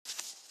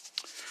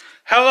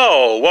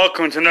Hello,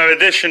 welcome to another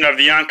edition of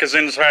the Yonkers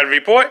Insider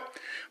Report.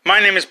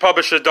 My name is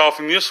publisher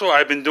Dolphin Musil.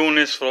 I've been doing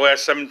this for the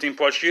last 17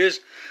 plus years.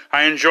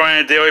 I enjoy on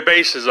a daily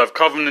basis of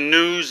covering the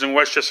news in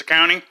Westchester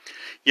County,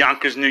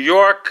 Yonkers, New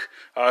York,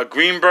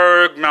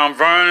 Greenburgh, Mount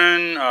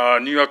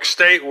Vernon, New York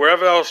State,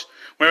 wherever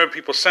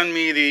people send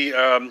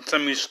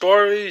me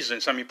stories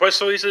and send me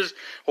press releases.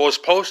 Always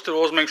post it.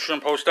 Always make sure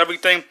and post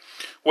everything,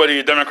 whether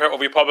you're Democrat or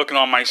Republican,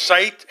 on my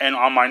site and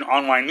on my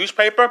online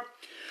newspaper.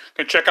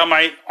 You can check out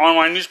my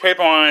online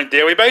newspaper on a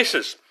daily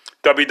basis,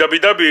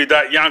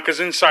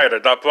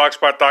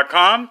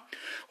 www.yonkersinsider.blogspot.com.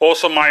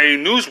 Also, my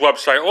news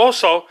website,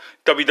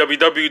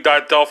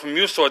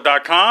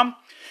 www.dolphinmusil.com.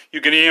 You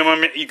can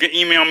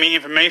email me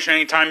information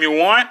anytime you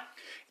want,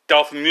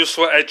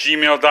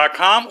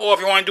 dolphinmusil@gmail.com. Or if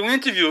you want to do an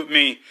interview with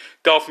me,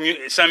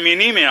 send me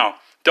an email,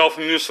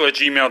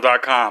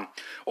 dolphinmusil@gmail.com.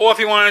 Or if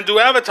you want to do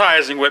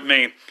advertising with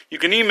me, you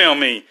can email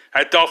me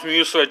at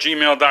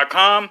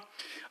dolphinmusil@gmail.com.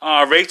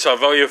 Rates are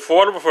very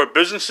affordable for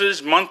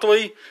businesses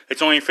monthly.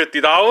 It's only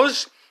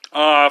 $50.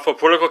 For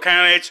political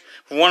candidates,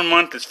 for 1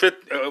 month it's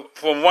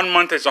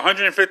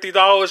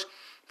 $150.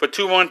 For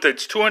 2 months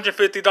it's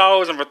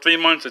 $250, and for 3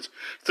 months it's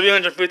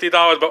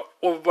 $350. But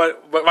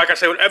like I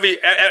said,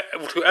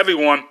 to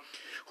everyone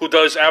who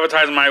does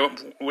advertising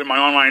with my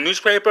online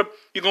newspaper,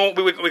 we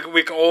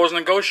can always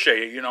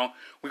negotiate. You know,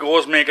 we can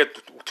always make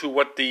it to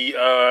what the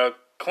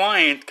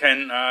client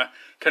can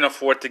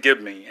afford to give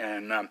me,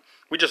 and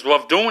we just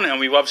love doing it, and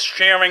we love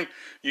sharing.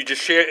 You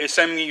just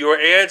send me your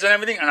ads and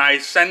everything, and I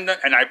send them,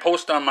 and I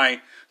post on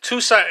my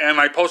two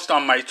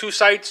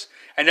sites,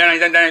 and then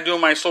I do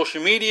my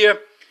social media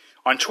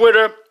on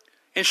Twitter,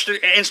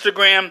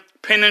 Instagram,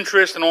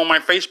 Pinterest, and all my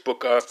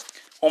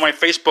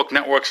Facebook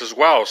networks as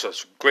well. So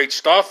it's great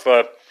stuff.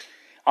 I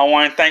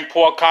want to thank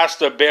Paul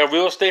Costa, Bear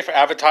Real Estate, for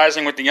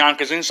advertising with the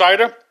Yonkers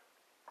Insider,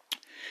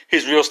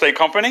 his real estate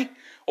company.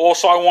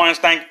 Also, I want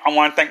to thank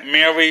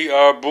Mary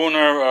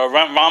Bruner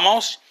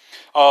Ramos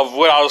of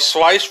Without a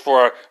Slice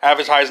for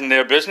advertising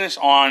their business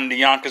on the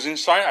Yonkers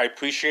Insider. I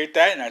appreciate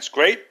that, and that's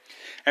great.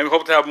 And we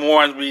hope to have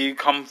more as we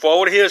come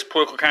forward here as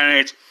political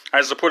candidates,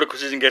 as the political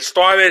season gets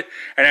started,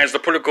 and as the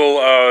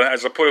political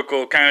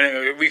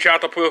candidate, reach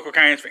out to political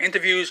candidates for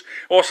interviews.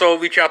 Also,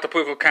 reach out to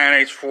political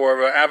candidates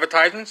for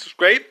advertisements. It's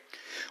great.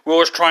 We're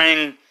always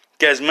trying to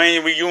get as many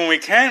of you as we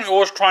can. We're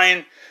always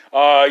trying,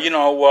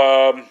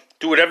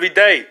 do it every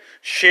day.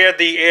 Share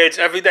the ads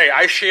every day.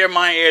 I share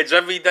my ads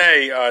every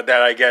day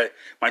that I get.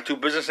 My 2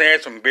 business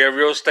ads from Bear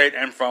Real Estate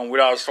and from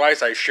Without a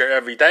Slice, I share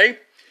every day.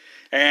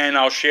 And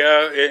I'll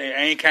share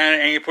any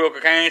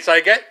political candidates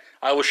I get.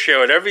 I will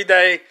share it every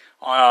day.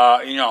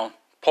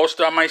 Post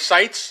it on my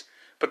sites,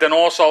 but then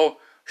also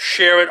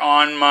share it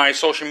on my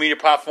social media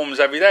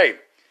platforms every day.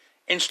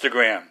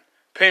 Instagram,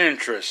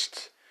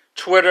 Pinterest,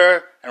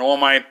 Twitter, and all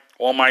my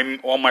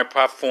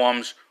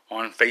platforms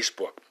on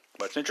Facebook.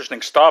 But it's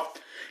interesting stuff.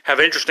 Have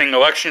an interesting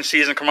election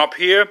season come up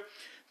here.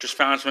 Just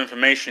found some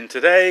information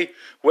today.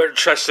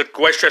 Westchester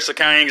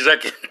County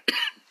Executive,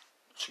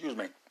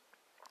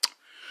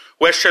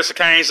 Westchester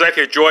County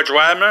Executive George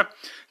Ladner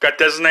got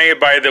designated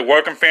by the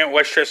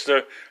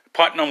Westchester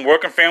Putnam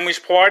Working Families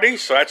Party,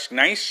 so that's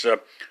nice.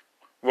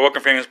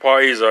 Working Families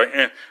Party is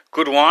a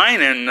good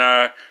line, and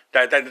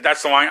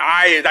that's the line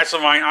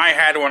I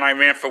had when I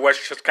ran for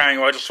Westchester County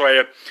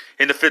Legislature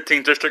in the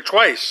 15th District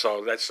twice.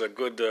 So that's a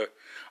good.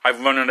 I've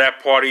run in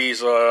that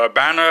party's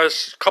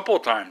banners a couple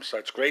of times.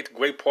 That's great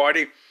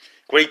party,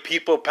 great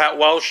people. Pat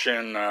Welsh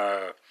and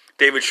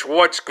David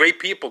Schwartz, great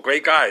people,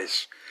 great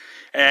guys.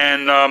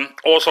 And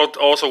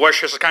also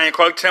Westchester County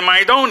Clerk Tim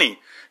Idoni,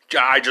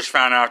 I just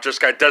found out,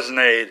 just got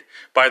designated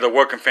by the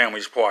Working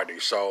Families Party.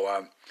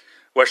 So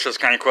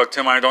Westchester County Clerk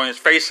Tim Idoni is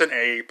facing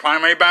a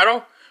primary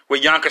battle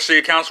with Yonkers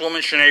City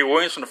Councilwoman Shanae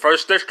Williams from the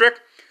 1st District.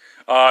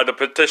 The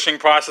petition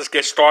process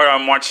gets started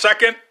on March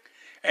 2nd.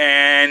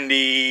 And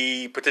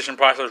the petition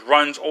process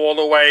runs all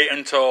the way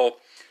until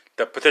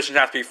the petitions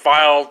have to be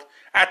filed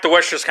at the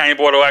Westchester County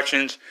Board of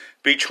Elections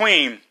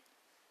between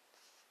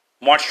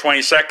March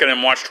 22nd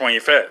and March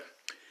 25th.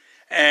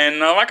 And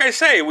like I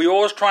say, we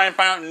always try and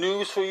find out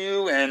news for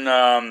you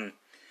and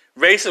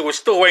races. We're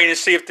still waiting to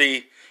see if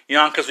the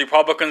Yonkers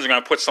Republicans are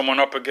going to put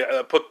someone up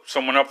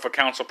for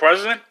council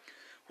president.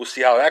 We'll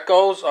see how that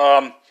goes.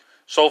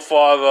 So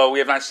far, we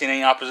have not seen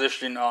any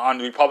opposition on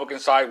the Republican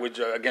side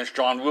against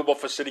John Rubel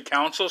for city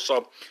council.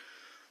 So,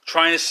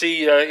 trying to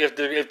see if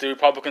the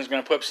Republicans are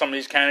going to put up some of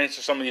these candidates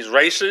in some of these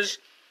races.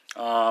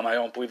 I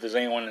don't believe there's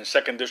anyone in the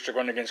 2nd District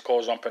running against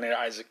Corazon Pineda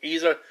Isaac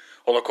either,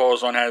 although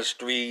Corazon has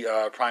 3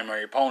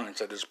 primary opponents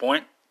at this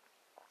point.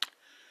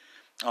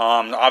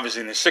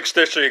 Obviously, in the 6th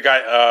District, you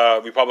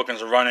got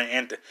Republicans are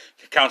running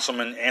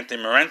Councilman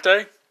Anthony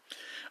Morente.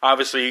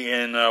 Obviously,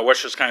 in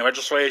Westchester County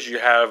Legislature, you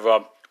have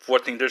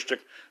 14th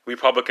District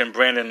Republican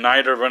Brandon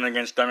Nider running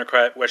against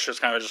Democrat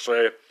Westchester County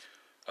Legislator.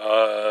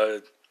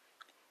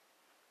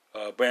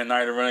 Brandon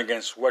Nider running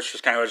against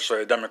Westchester County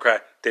Legislator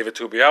Democrat David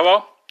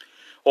Tubiello.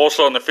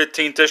 Also in the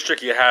 15th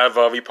District, you have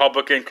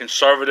Republican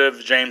conservative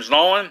James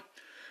Nolan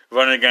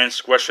running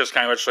against Westchester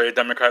County Legislator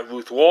Democrat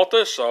Ruth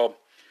Walter. So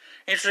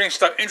Interesting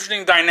stuff,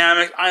 interesting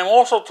dynamics. I'm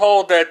also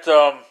told that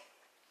the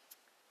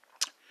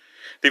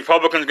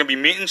Republicans are going to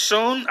be meeting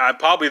soon,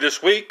 probably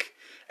this week.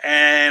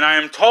 And I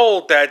am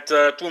told that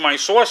through my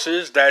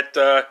sources that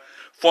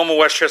former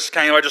Westchester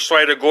County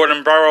Legislator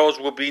Gordon Burrows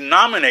will be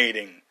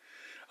nominating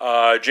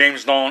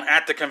James Nolan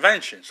at the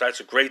convention. So that's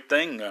a great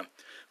thing.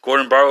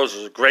 Gordon Burrows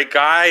is a great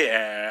guy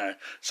and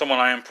someone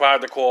I am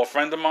proud to call a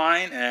friend of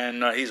mine.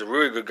 And he's a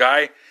really good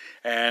guy.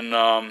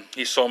 And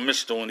he's so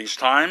missed during these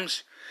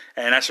times.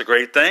 And that's a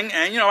great thing.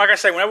 And, like I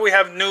say, whenever we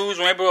have news,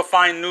 whenever we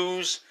find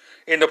news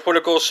in the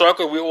political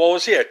circle, we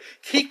always hear.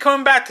 Keep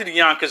coming back to the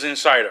Yonkers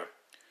Insider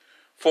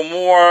for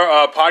more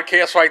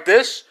podcasts like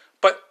this,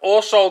 but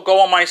also go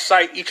on my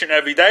site each and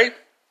every day.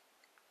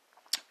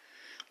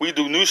 We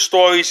do news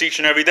stories each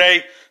and every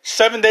day,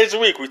 7 days a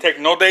week. We take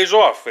no days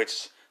off.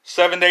 It's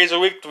 7 days a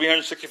week,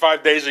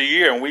 365 days a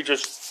year, and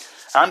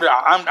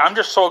I'm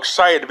just so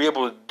excited to be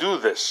able to do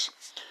this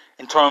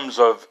in terms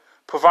of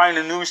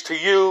providing the news to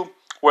you,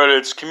 whether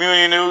it's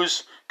community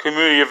news,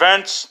 community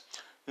events,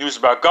 news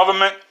about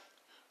government,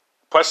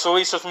 press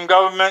releases from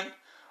government,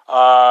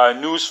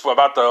 news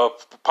about the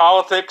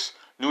politics,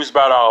 news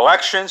about our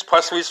elections,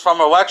 press release from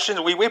elections.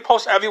 We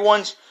post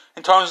everyone's,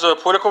 in terms of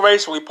the political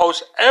race, we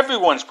post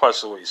everyone's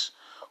press release,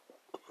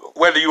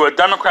 whether you're a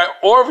Democrat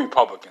or a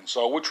Republican.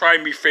 So we'll try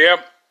and be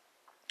fair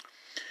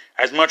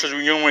as much as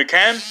we humanly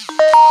can.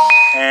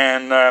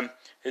 And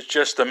it's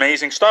just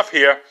amazing stuff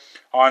here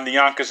on the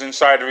Yonkers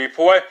Insider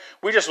Report.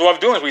 We just love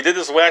doing this. We did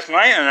this last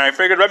night, and I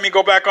figured let me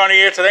go back on the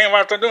air today and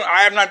what I'm doing.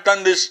 I have not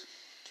done this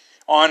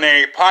on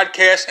a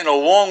podcast in a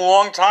long,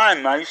 long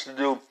time. I used to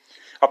do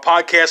a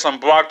podcast on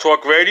Blog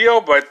Talk Radio,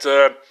 but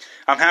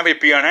I'm happy to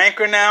be on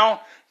Anchor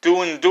now,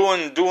 doing a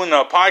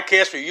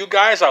podcast for you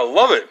guys. I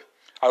love it.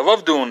 I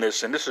love doing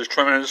this, and this is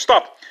tremendous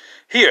stuff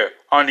here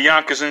on the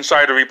Yonkers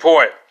Insider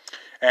Report.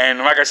 And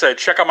like I said,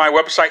 check out my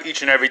website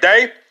each and every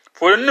day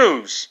for the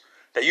news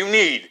that you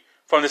need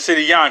from the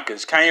city of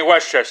Yonkers, County of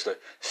Westchester,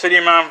 city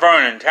of Mount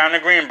Vernon, town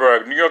of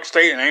Greenburgh, New York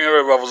State, and any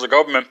other levels of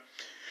government.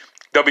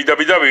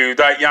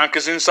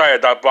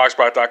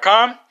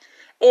 www.yonkersinsider.blogspot.com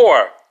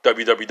or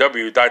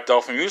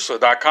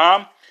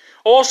www.delphimusler.com.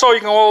 Also, you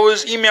can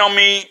always email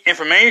me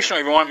information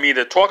if you want me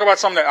to talk about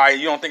something that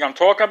you don't think I'm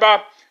talking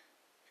about.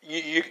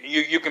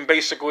 You can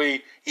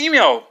basically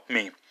email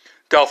me,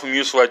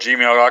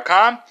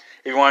 delphimusler@gmail.com.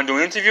 If you want to do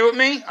an interview with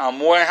me, I'm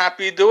more than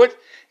happy to do it.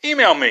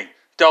 Email me,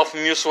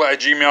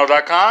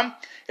 delphimusler@gmail.com.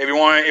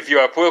 If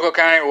you're a political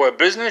candidate or a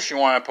business, you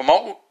want to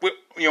promote with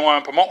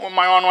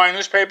my online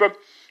newspaper,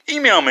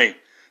 email me,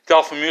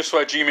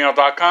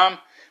 delphimusler@gmail.com.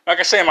 Like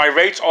I say, my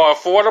rates are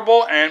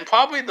affordable and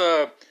probably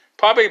the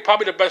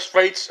best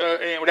rates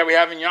that we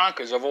have in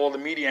Yonkers of all the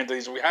media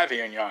entities we have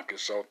here in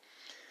Yonkers. So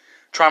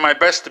try my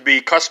best to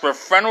be customer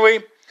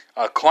friendly,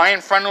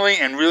 client friendly,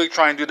 and really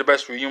try and do the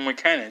best we humanly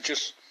can. It's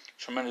just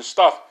tremendous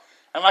stuff.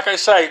 And like I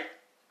say,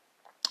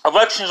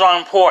 elections are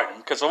important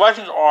because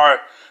elections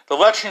are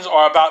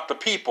about the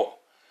people.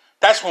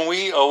 That's when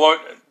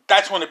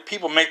the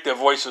people make their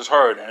voices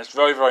heard, and it's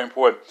very, very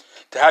important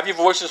to have your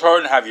voices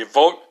heard and have your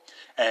vote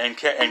and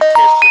cast your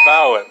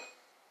ballot.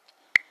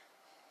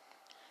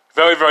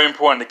 Very, very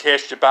important to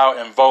cast your ballot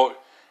and vote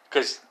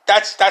because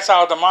that's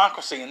our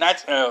democracy, and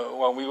that's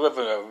we live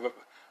in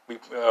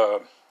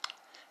a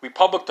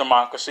republic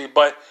democracy.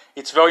 But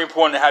it's very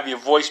important to have your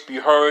voice be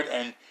heard,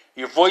 and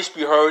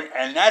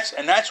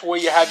that's where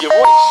you have your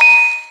voice.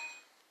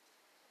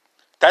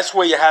 That's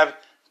where you have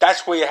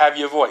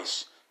your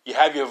voice. You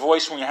have your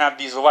voice when you have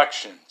these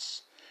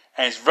elections,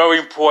 and it's very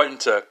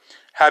important to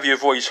have your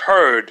voice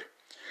heard,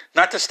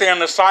 not to stay on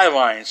the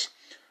sidelines.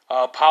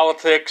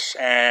 Politics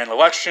and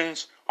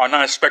elections are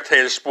not a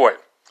spectator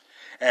sport,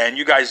 and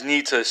you guys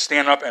need to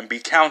stand up and be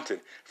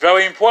counted.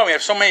 Very important. We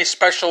have so many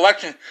special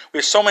elections. We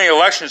have so many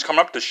elections coming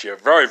up this year.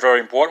 Very, very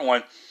important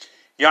one.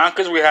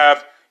 Yonkers, we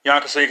have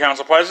Yonkers City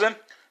Council President,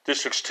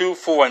 Districts 2,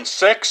 4, and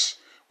 6.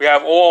 We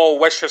have all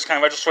Westchester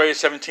County legislators,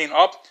 17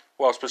 up.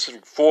 Well,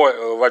 specific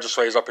 4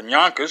 legislators up in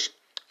Yonkers,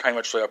 county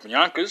legislator up in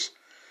Yonkers.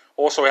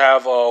 Also, we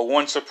have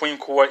one Supreme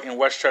Court in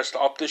Westchester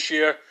up this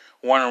year,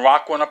 one in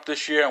Rockland up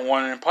this year, and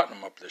one in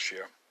Putnam up this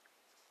year.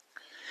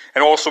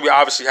 And also, we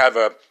obviously have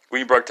a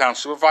Greenburgh Town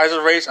Supervisor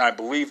race, and I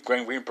believe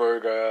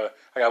Greenburgh,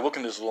 I got to look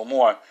into this a little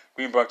more,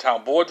 Greenburgh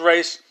Town Board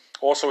race.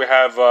 Also, we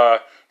have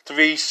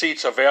 3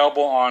 seats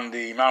available on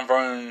the Mount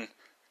Vernon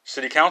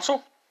City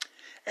Council.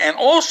 And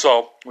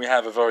also, we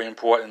have a very, very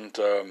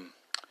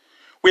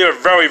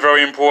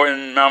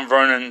important Mount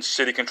Vernon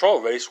City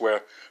Control race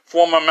where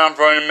former Mount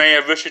Vernon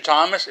Mayor Richard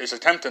Thomas is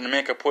attempting to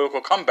make a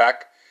political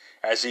comeback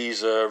as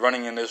he's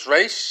running in this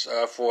race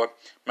for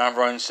Mount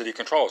Vernon City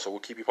Control. So we'll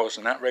keep you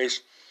posted on that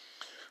race.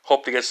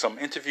 Hope to get some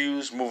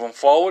interviews moving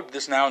forward.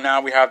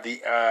 Now we have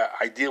the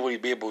ideally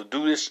be able to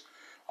do this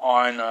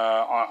on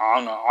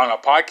a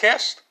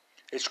podcast.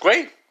 It's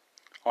great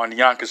on the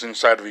Yonkers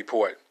Insider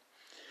Report.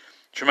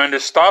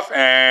 Tremendous stuff,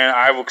 and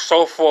I look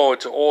so forward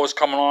to always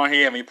coming on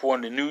here and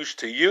reporting the news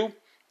to you,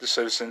 the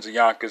citizens of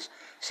Yonkers,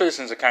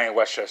 citizens of County of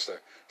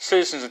Westchester,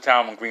 citizens of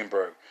town of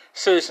Greenburgh,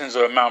 citizens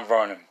of Mount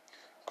Vernon.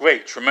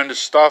 Great, tremendous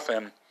stuff,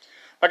 and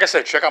like I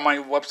said, check out my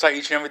website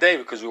each and every day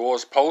because we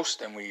always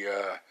post and we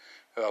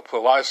put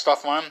a lot of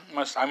stuff on.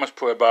 I must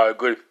put about a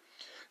good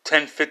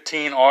 10,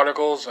 15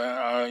 articles,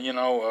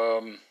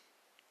 on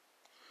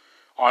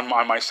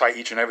my site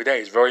each and every day.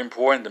 It's very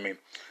important to me.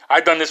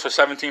 I've done this for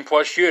 17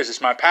 plus years.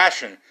 It's my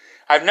passion.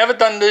 I've never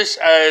done this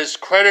as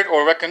credit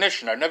or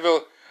recognition. I never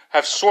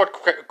have sought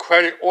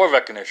credit or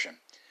recognition.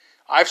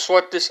 I've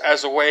sought this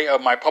as a way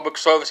of my public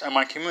service and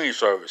my community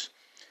service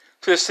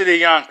to the city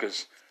of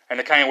Yonkers and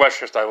the county of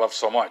Westchester I love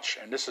so much.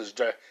 And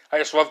I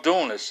just love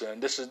doing this.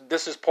 And this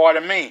is part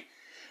of me.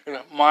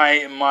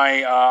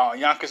 My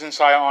Yonkers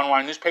Insider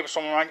online newspaper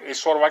is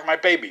sort of like my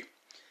baby.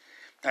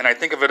 And I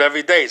think of it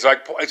every day. It's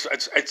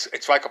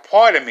like a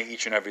part of me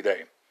each and every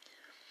day.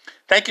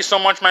 Thank you so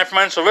much, my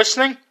friends, for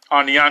listening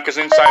on the Yonkers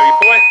Insider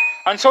Report.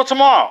 Until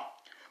tomorrow.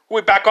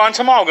 We'll be back on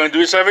tomorrow. We're going to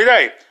do this every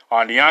day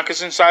on the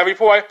Yonkers Insider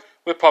Report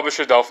with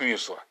publisher Delphi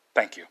Musler.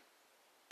 Thank you.